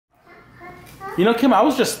You know, Kim, I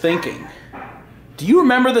was just thinking. Do you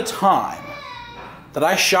remember the time that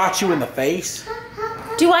I shot you in the face?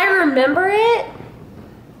 Do I remember it?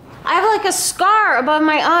 I have like a scar above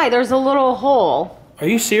my eye. There's a little hole. Are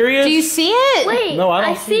you serious? Do you see it? Wait, No, I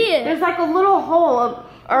don't see it. There's like a little hole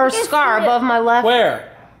or a scar above my left.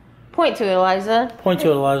 Where? Point to it, Eliza. Point to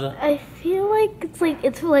it, Eliza. I feel like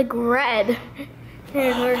it's like red.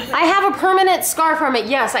 I have a permanent scar from it.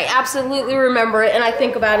 Yes, I absolutely remember it, and I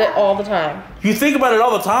think about it all the time. You think about it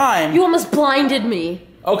all the time. You almost blinded me.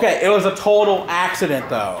 Okay, it was a total accident,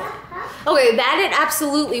 though. Okay, that it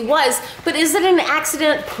absolutely was, but is it an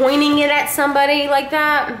accident pointing it at somebody like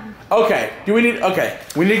that? Okay, we need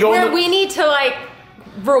to go in We need to like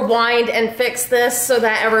rewind and fix this so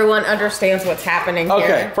that everyone understands what's happening here.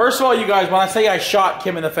 Okay, first of all, you guys, when I say I shot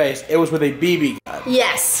Kim in the face, it was with a BB gun.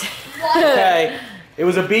 Yes. Okay, it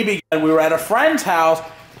was a BB gun. We were at a friend's house,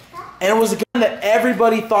 and it was a gun that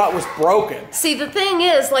everybody thought was broken. See, the thing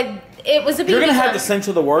is, like, it was a BB You're gonna have gun. to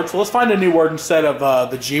censor the word, so let's find a new word instead of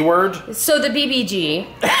the G word. So the BBG.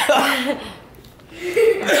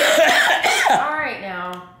 All right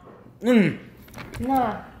now.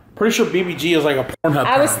 Nah. Pretty sure BBG is like a Pornhub.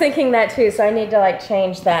 I was term. thinking that too, so I need to like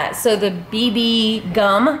change that. So the BB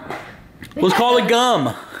gum. Let's call it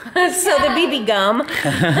gum. So the BB gum.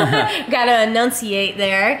 Gotta enunciate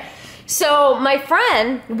there. So my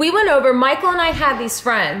friend, we went over, Michael and I had these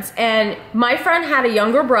friends, and my friend had a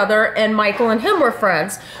younger brother, and Michael and him were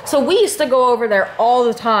friends. So we used to go over there all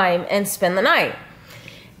the time and spend the night.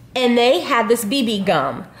 And they had this BB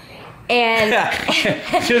gum. And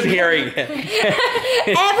just hearing it.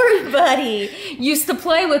 everybody used to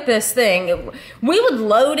play with this thing. We would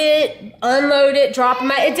load it, unload it, drop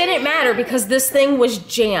them out. It didn't matter because this thing was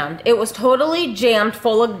jammed. It was totally jammed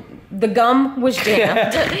full of, the gum was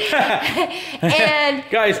jammed. And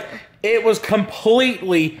guys, it was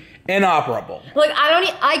completely inoperable. like,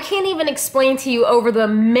 I can't even explain to you over the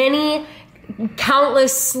many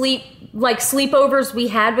countless sleepovers we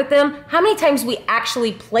had with them, how many times we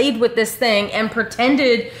actually played with this thing and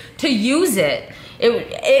pretended to use it.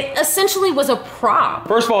 It essentially was a prop.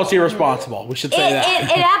 First of all, it's irresponsible. We should say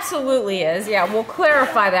that. It absolutely is. Yeah, we'll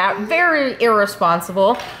clarify that. Very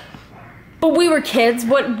irresponsible. But we were kids.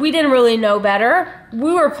 We didn't really know better.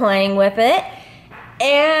 We were playing with it.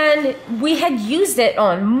 And we had used it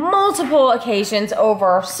on multiple occasions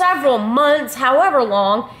over several months, however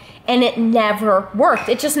long, and it never worked.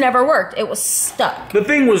 It just never worked. It was stuck. The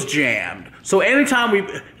thing was jammed. So anytime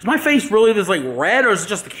is my face really this like red, or is it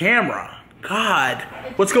just the camera? God,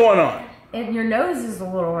 what's going on? And your nose is a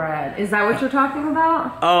little red. Is that what you're talking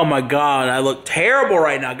about? Oh my God, I look terrible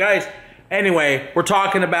right now, guys. Anyway, we're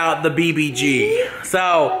talking about the BBG.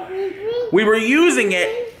 So we were using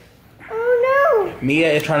it. Oh no!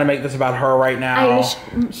 Mia is trying to make this about her right now.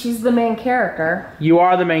 She's the main character. You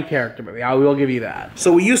are the main character, baby. I will give you that.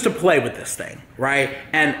 So we used to play with this thing, right?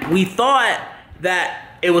 And we thought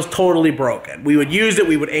that it was totally broken. We would use it,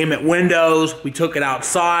 we would aim at windows, we took it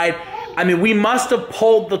outside. I mean, we must have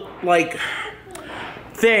pulled the, like,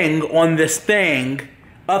 thing on this thing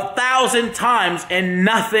 1,000 times and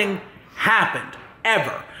nothing happened,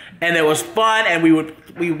 ever. And it was fun, and we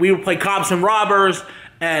would play cops and robbers,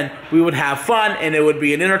 and we would have fun, and it would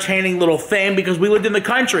be an entertaining little thing because we lived in the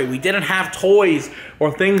country. We didn't have toys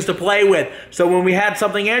or things to play with. So when we had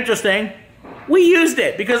something interesting, we used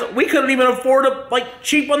it because we couldn't even afford a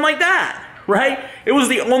cheap one like that, right? It was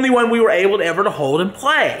the only one we were able to ever hold and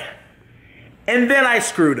play. And then I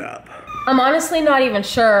screwed up. I'm honestly not even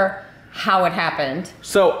sure how it happened.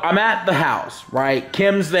 So I'm at the house, right?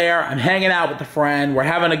 Kim's there, I'm hanging out with a friend, we're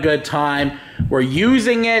having a good time, we're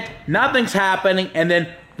using it, nothing's happening, and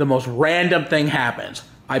then the most random thing happens.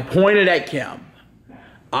 I point it at Kim.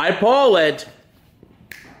 I pull it,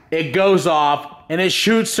 it goes off, and it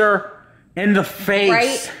shoots her in the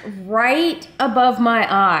face. Right above my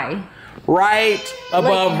eye. Right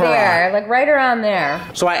above her eye. Like right around there.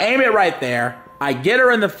 So I aim it right there, I get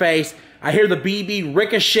her in the face, I hear the BB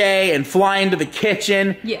ricochet and fly into the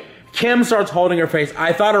kitchen. Yeah. Kim starts holding her face.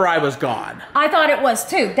 I thought her eye was gone. I thought it was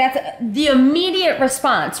too. That's the immediate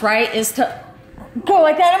response, right? Is to go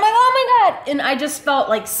like that. I'm like, oh my God. And I just felt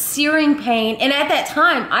like searing pain. And at that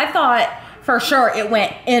time, I thought for sure it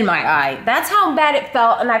went in my eye. That's how bad it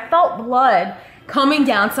felt. And I felt blood coming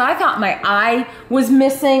down. So I thought my eye was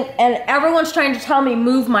missing. And everyone's trying to tell me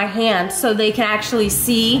move my hand so they can actually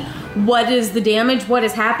see what is the damage, what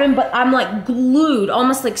has happened. But I'm like glued,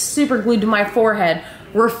 almost like super glued to my forehead,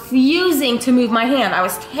 refusing to move my hand. I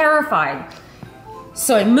was terrified.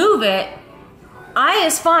 So I move it. Eye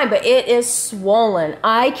is fine, but it is swollen.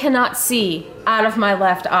 I cannot see out of my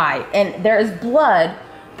left eye. And there is blood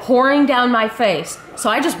pouring down my face. So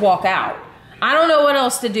I just walk out. I don't know what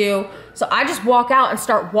else to do. So I just walk out and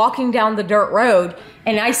start walking down the dirt road.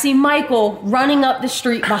 And I see Michael running up the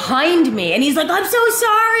street behind me. And he's like, I'm so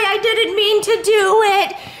sorry. I didn't mean to do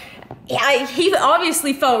it. He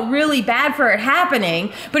obviously felt really bad for it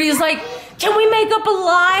happening. But he was like, can we make up a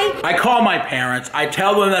lie? I call my parents. I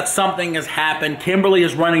tell them that something has happened. Kimberly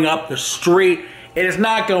is running up the street. It is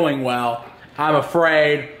not going well. I'm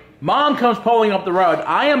afraid. Mom comes pulling up the road.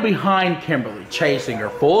 I am behind Kimberly, chasing her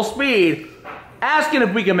full speed, asking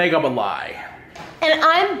if we can make up a lie. And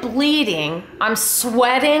I'm bleeding, I'm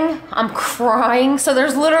sweating, I'm crying, so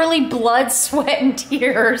there's literally blood, sweat, and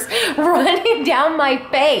tears running down my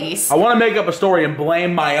face. I want to make up a story and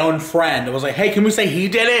blame my own friend. It was like, hey, can we say he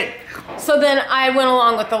did it? So then I went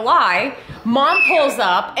along with the lie. Mom pulls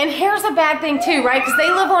up, and here's a bad thing too, right? Because they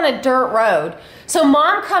live on a dirt road. So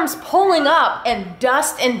Mom comes pulling up, and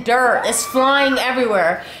dust and dirt is flying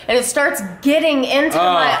everywhere. And it starts getting into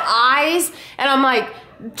my eyes, and I'm like,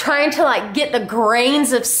 trying to like get the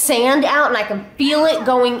grains of sand out, and I can feel it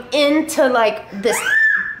going into like this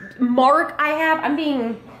mark I have. I'm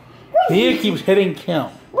being... Mia keeps hitting Kim.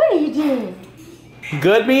 What are you doing?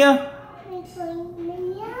 Good, Mia?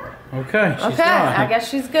 Okay, she's Okay, gone. I guess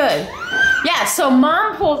she's good. Yeah, so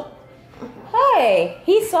Mom pulled... Hey,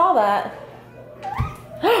 he saw that.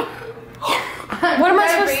 What am I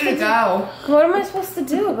supposed to do? What am I supposed to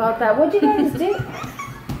do about that? What'd you guys do?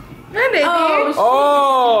 Hi, baby.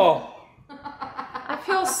 Oh! I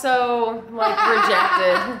feel so, like,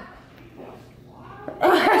 rejected.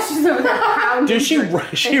 She's over there pounding. Dude,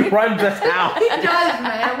 she runs this house. He does,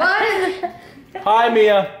 man. What? Hi,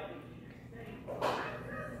 Mia.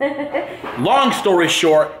 Long story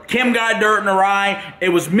short, Kim got dirt in her eye. It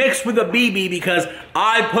was mixed with a BB because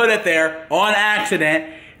I put it there on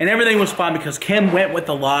accident, and everything was fine because Kim went with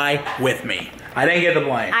the lie with me. I didn't get the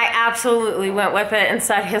blame. I absolutely went with it and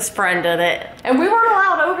said his friend did it. And we weren't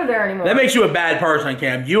allowed over there anymore. That makes you a bad person,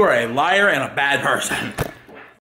 Kim. You are a liar and a bad person.